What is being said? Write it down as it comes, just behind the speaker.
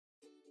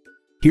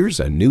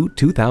Here's a new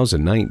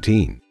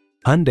 2019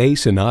 Hyundai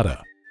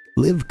Sonata.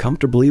 Live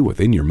comfortably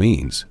within your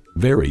means,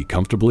 very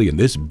comfortably in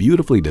this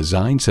beautifully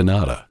designed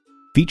Sonata.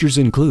 Features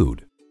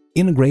include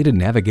integrated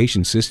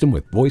navigation system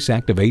with voice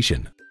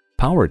activation,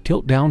 power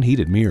tilt-down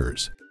heated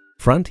mirrors,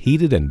 front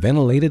heated and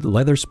ventilated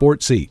leather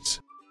sport seats,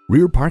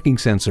 rear parking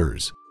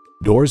sensors,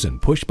 doors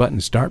and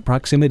push-button start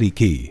proximity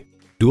key,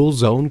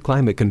 dual-zone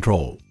climate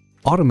control,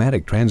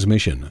 automatic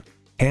transmission,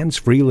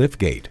 hands-free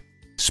liftgate,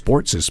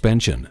 sport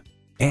suspension,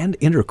 and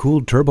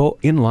intercooled turbo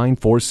inline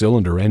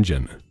 4-cylinder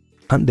engine.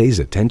 Hyundai's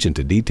attention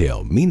to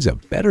detail means a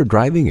better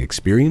driving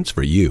experience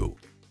for you.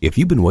 If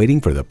you've been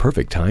waiting for the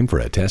perfect time for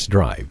a test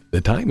drive,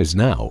 the time is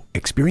now.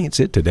 Experience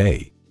it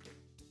today.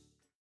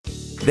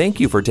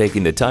 Thank you for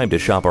taking the time to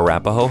shop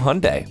Arapahoe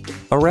Hyundai.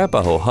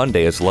 Arapahoe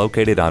Hyundai is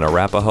located on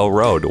Arapahoe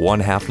Road,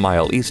 1/2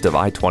 mile east of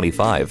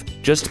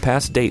I-25, just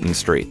past Dayton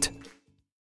Street.